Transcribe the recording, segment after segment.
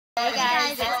Hey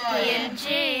guys, it's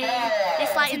P&G.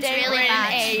 This lighting's Today really we're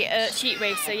bad. in a cheat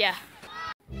race, so yeah.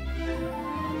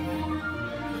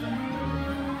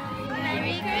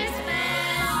 Merry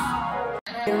Christmas!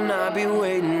 And I'll be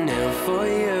waiting there for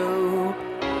you.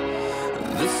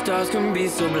 The stars can be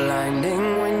so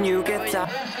blinding when you get tired.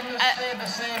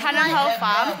 Cannon Hall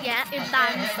Farm. Yeah, in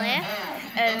Barnsley.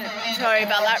 Sorry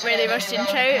about that really rushed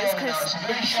intro. It's because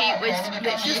the sheet was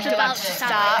literally just about to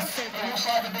start.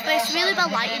 But it's really bad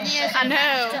lighting here. So I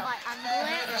know. Don't, like, angle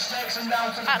it.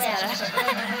 That's better.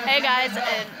 Hey guys,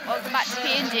 welcome back to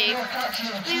P&G.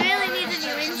 We really need a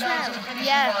new intro.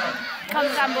 Yeah,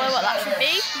 comment down below what that should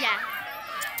be. Yeah.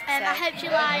 I hope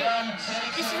you like.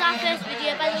 This is our first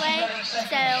video, by the way.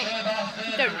 So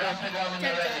Don't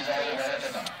please.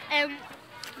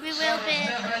 We will be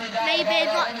maybe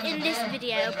not in this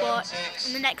video, but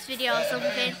in the next video or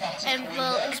something.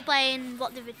 We'll explain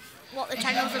what the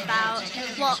channel's about,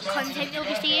 what content you'll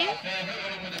be seeing.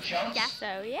 Yeah.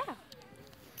 So yeah.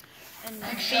 And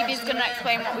Phoebe's gonna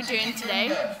explain what we're doing today.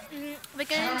 We're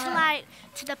going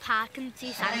to the park and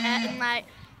see Santa and like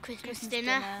Christmas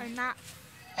dinner and that.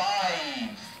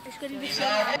 It's going to be so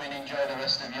fun.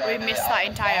 We missed that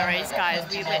entire race, guys.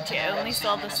 We literally only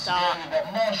saw the start.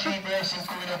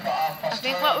 I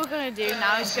think what we're going to do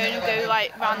now is going to go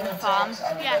like round the farm.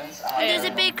 Yeah. And there's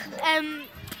a big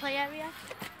play area.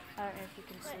 I don't know if you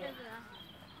can see it.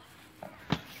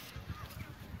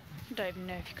 I don't even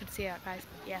know if you can see that, guys.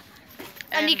 But yeah.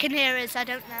 And you can hear us, I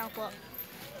don't know, but...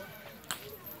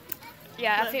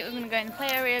 Yeah, I think we're going to go in the play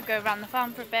area, go around the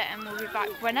farm for a bit, and we'll be back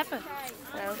whenever.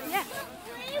 So, yeah.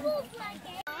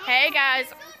 Hey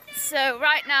guys, so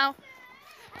right now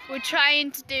we're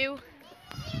trying to do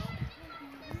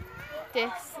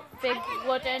this big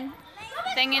wooden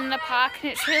thing in the park,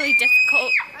 and it's really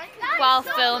difficult while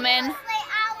filming.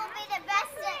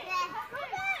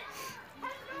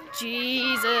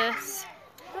 Jesus.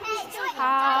 It's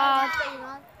hard.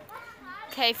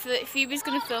 Okay, Phoebe's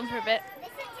going to film for a bit.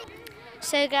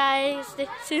 So guys, this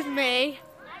is me,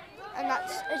 and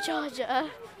that's Georgia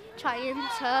trying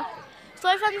to...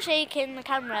 Sorry if I'm shaking the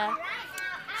camera,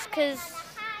 it's because,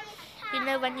 you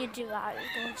know when you do that, it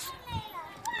goes...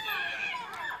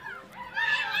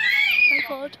 Oh my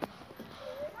god.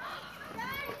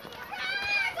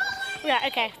 Right,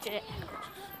 okay, did it.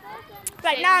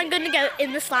 Right, now I'm going to go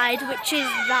in the slide, which is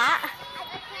that.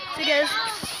 So it goes...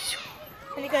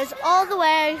 And it goes all the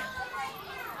way...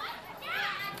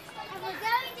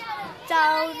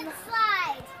 down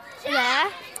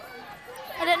there.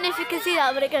 I don't know if you can see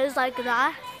that, but it goes like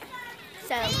that.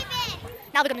 So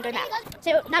now we're gonna go now.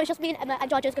 So now it's just me and Emma, and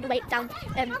Georgia's gonna wait down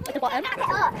at the bottom.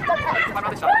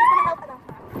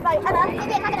 Right, Emma.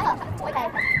 Okay.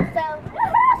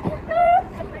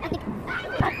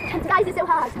 So guys, it's so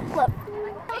hard. Look.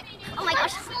 Oh my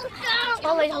gosh.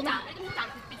 Oh my god.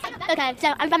 Okay,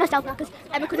 so I'm by myself now because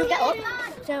Emma couldn't get up.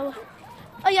 So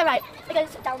oh yeah, right. It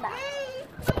goes down there.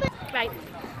 Right,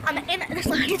 I'm in the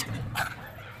slide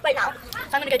right now, so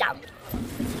I'm going to go down.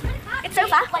 It's so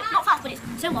fast, like not fast, but it's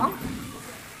so long.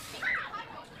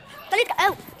 I need to go,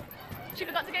 oh! She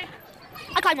forgot to go.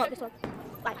 I climb up this one.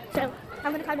 Right, so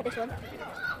I'm going to climb up this one. You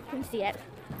can see it.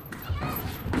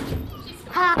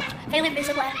 Ha! Failing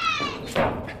miserably.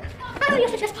 Oh,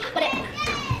 yes, got it.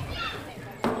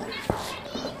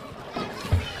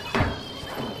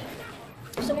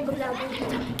 If someone comes down,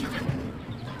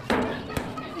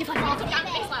 if I fall,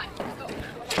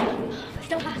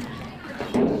 still hard.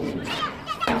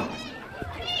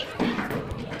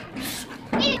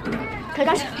 Okay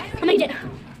guys, I made it.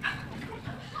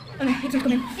 Okay, it's just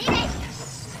coming.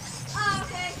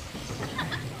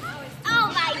 Oh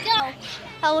my god!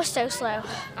 That was so slow.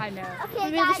 I know.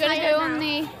 Okay, We're just guys, going to go on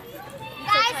the...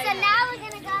 guys, so now we're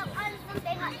going to go on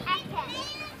something like epic.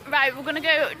 Right, we're going to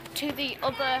go to the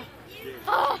other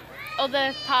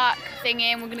park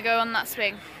thingy, and we're going to go on that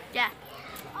swing. Yeah.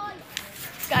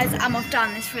 Guys, I'm off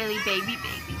down this really baby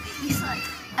slide,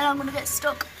 and I'm gonna get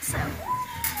stuck, so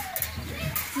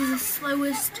this is the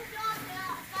slowest.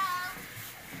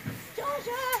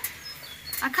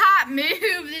 I can't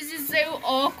move, this is so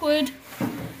awkward.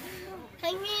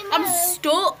 Can you move? I'm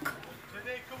stuck.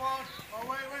 Come on. Oh,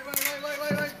 wait.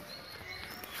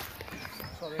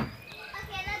 Sorry.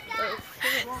 Okay, let's go.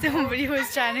 Somebody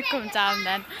was trying to come down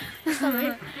then.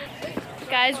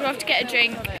 Guys, we're off to get a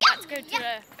drink. Let's go to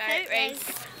a boat race.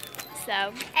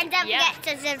 So, And don't yeah.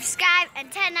 forget to subscribe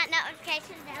and turn that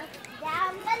notification bell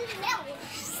down below.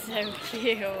 So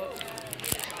cute.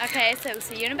 Okay, so we'll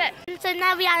see you in a bit. So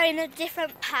now we are in a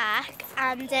different park,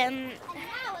 and Now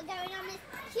we're going on this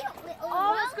cute little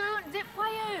Oh, let's go on zip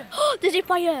wire. the zip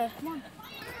wire. Come on.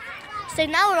 So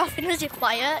now we're off in a zip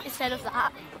wire instead of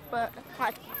that, but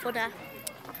quite funner.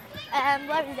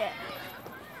 Where is it?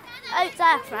 Oh, it's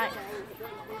there, right.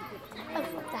 Oh,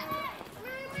 there.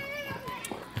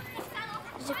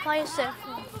 Zip wire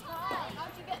circle.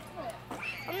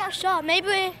 I'm not sure,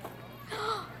 maybe,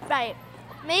 right,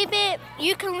 maybe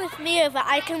you can lift me over,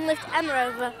 I can lift Emma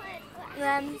over.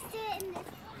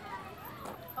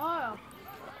 Oh.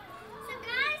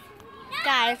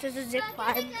 Guys, there's a zip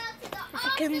line, if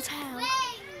you can tell,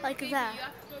 like that. You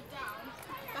have to go down,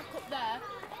 back up there,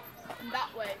 and that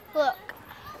way. Look,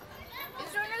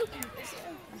 Is there an open? Is it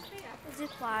open?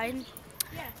 zip line,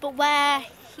 Yeah. but we're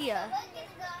here.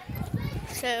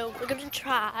 So we're gonna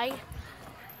try.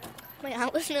 My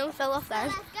antlers nearly fell off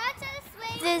then.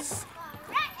 There's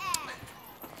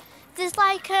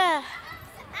like a, I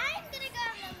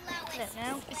don't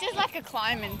know. It's just like a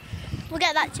climbing. We'll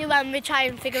get that to when we try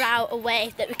and figure out a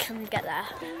way that we can get there.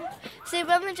 So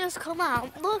when we just come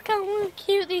out, look how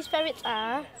cute these ferrets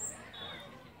are.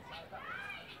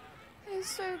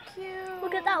 It's so cute.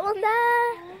 Look at that one there.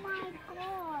 Oh my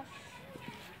gosh.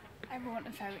 I want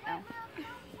a ferret now.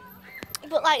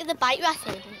 But like the bite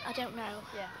wracking, I don't know.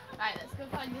 Yeah. Right, let's go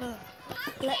find this.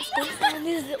 Let's go find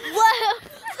this. Whoa!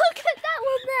 Look at that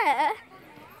one there.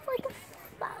 It's like a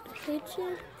fat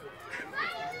pigeon.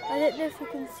 I don't know if you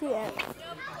can see it.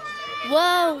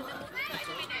 Whoa!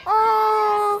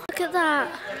 Oh! Look at that.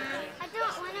 I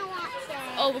don't want to watch it.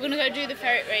 Oh, we're gonna go do the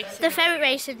ferret race. The ferret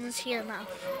racing is here now.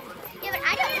 Yeah, but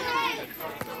I don't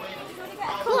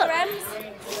Look.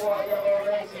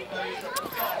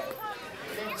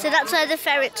 So that's where the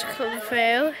ferrets come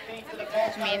through.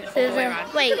 So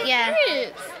wait, yeah.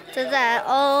 So there,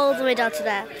 all the way down to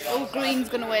there. Oh, green's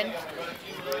gonna win.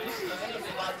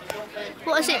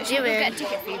 What is it doing? Get a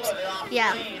ticket for you.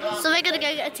 Yeah. So we're gonna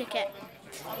go get a ticket.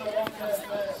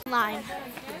 Line.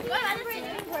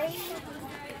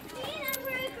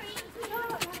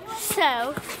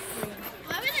 So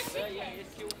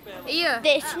Here.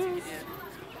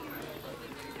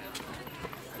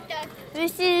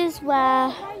 this is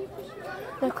where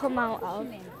they come out of.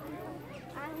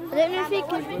 I don't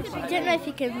know if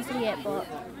you can see it, but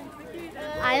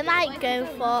I might go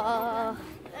for.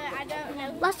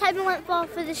 Last time I went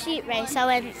for the sheep race, I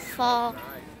went for.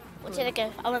 What did I go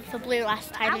for? I went for blue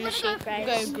last time in the sheep race.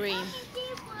 Go green.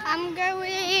 I'm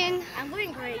going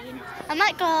green. I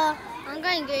might go. I'm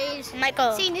going green. I might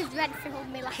go. Seen this red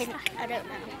film me last Pink. time. I don't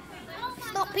know.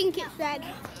 It's not pink, it's red.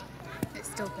 It's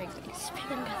still pink. It's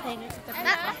pink, I think.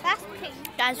 That's pink.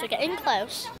 Guys, we're getting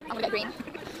close. I'm gonna get green.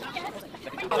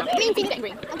 Green, pink,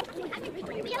 Green.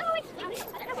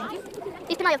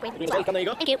 You can have green. There you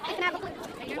go. Thank you.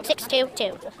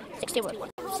 622. 621.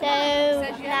 So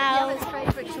now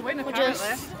we're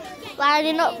just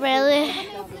lining up really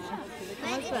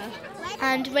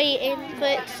and waiting for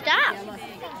it to start.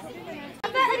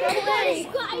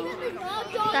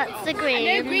 That's the green.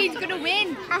 No, green's gonna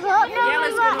win. I hope no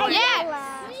one voted Yeah. yellow.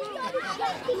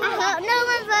 I hope no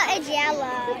one voted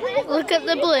yellow. Look at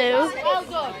the blue. Well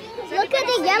done. Look at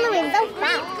the yellow in so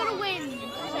fast. Gonna win.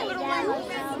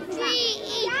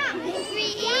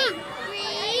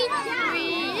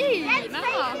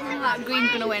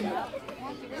 Green's gonna win.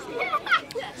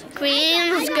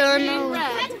 Green's gonna win.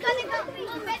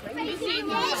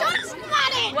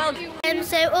 Well,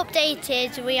 So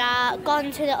updated, we are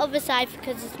gone to the other side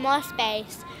because there's more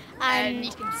space, and and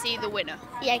you can see the winner.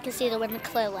 yeah, you can see the winner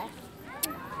clearly.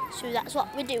 So that's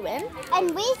what we're doing.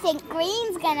 And we think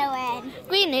green's gonna win.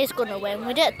 Green is gonna win.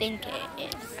 We don't think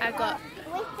it is. I got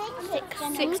We think it's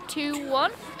gonna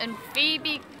 6-2-1, and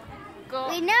Phoebe got.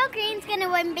 We know green's gonna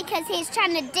win because he's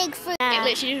trying to dig through. It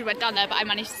literally just went down there, but I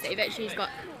managed to say that she's got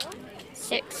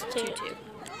 6-2-2.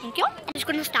 Thank you. I'm just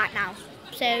gonna start now.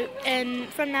 So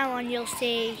from now on, you'll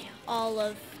see all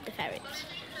of the ferrets.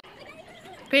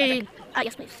 Green.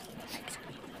 Yes, please. Thanks.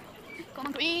 Come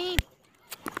on, green.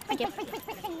 Thank you.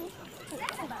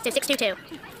 So 622.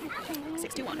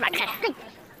 6-2-1. Right. Okay.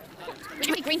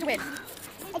 We need green to win.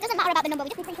 It doesn't matter about the number. We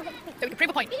just need green to win. So we can prove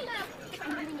a point.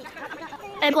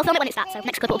 We'll film it when it starts. So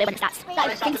next clip will be when it starts.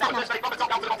 Right, green start now.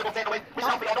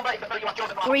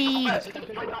 Green.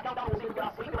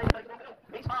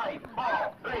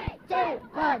 2,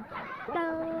 1, go.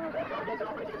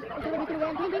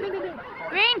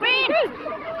 Green, green!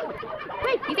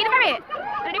 Green! You see the ferret?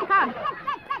 I don't know if you can.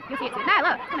 You see it. There,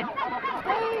 look. Come in.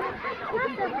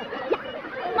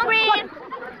 Come on, green!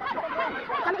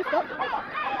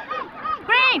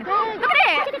 Green! Look at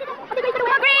it!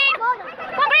 Come on, green!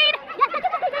 Come on, green! Come on,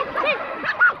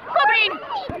 green!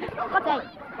 God's sake.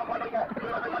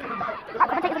 Right, I'm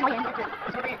gonna take some more in. Can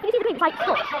you see the green? It's like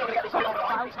stuck.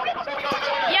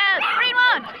 Yes! Green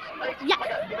won!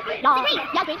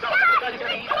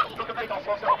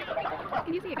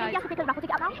 Can you see it, guys? You have to pick a raffle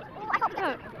ticket up now. Oh, I can't pick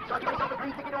it.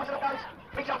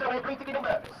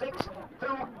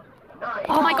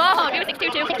 Oh my god, it was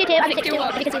 622. 62,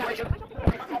 I'm 62. 62.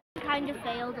 Kind of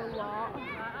failed a lot.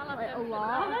 Like, a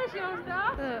lot.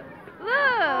 Look. Oh,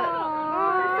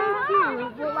 so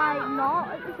cute, but like not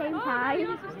at the same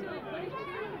time.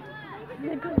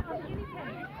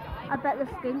 I bet the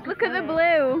skink. Look at the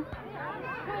blue.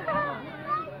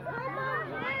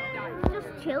 Just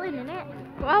chilling, innit?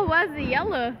 Well, where's the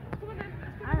yellow?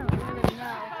 I don't really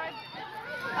know.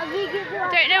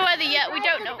 Don't know where the yellow. We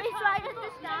don't know. It's right at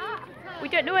the start. We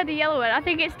don't know where the yellow went. I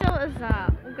think it's still at the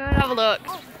start. We'll go and have a look.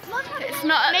 It's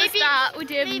not at the start. We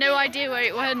have no idea where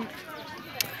it went.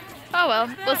 Oh well.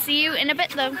 We'll see you in a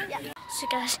bit though. So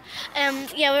guys,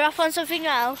 yeah, we're off on something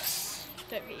else.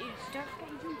 Don't be used.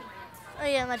 Oh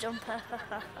yeah, my jumper.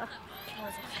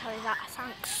 Carry that,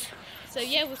 thanks. So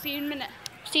yeah, we'll see you in a minute.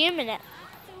 See you in a minute.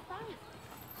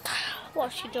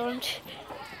 What's she done?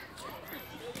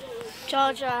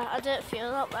 Georgia, I don't feel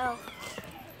that well.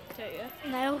 Don't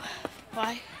you? No.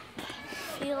 Why? I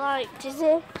feel like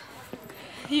dizzy.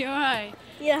 You alright?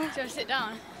 Yeah. Do you want to sit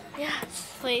down?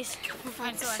 Yes, please. We'll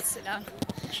find somewhere to sit down.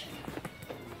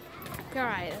 You're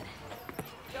alright then.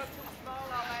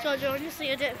 Georgia,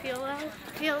 honestly, I don't feel well.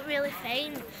 I feel really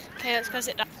faint. Okay, let's go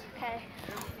sit down. Okay.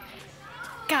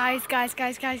 Guys.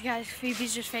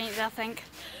 Phoebe's just fainted, I think.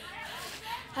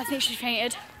 I think she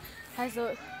fainted. Guys,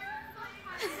 look.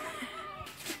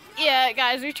 Yeah,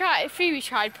 guys, Phoebe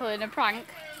tried pulling a prank.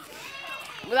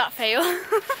 But that failed.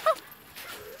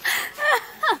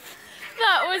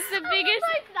 That was the biggest.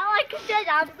 Not like a dead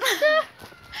answer.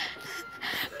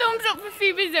 Thumbs up for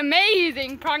Phoebe's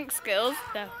amazing prank skills.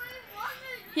 So,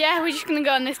 yeah, we're just going to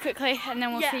go on this quickly and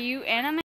then we'll see you in a minute.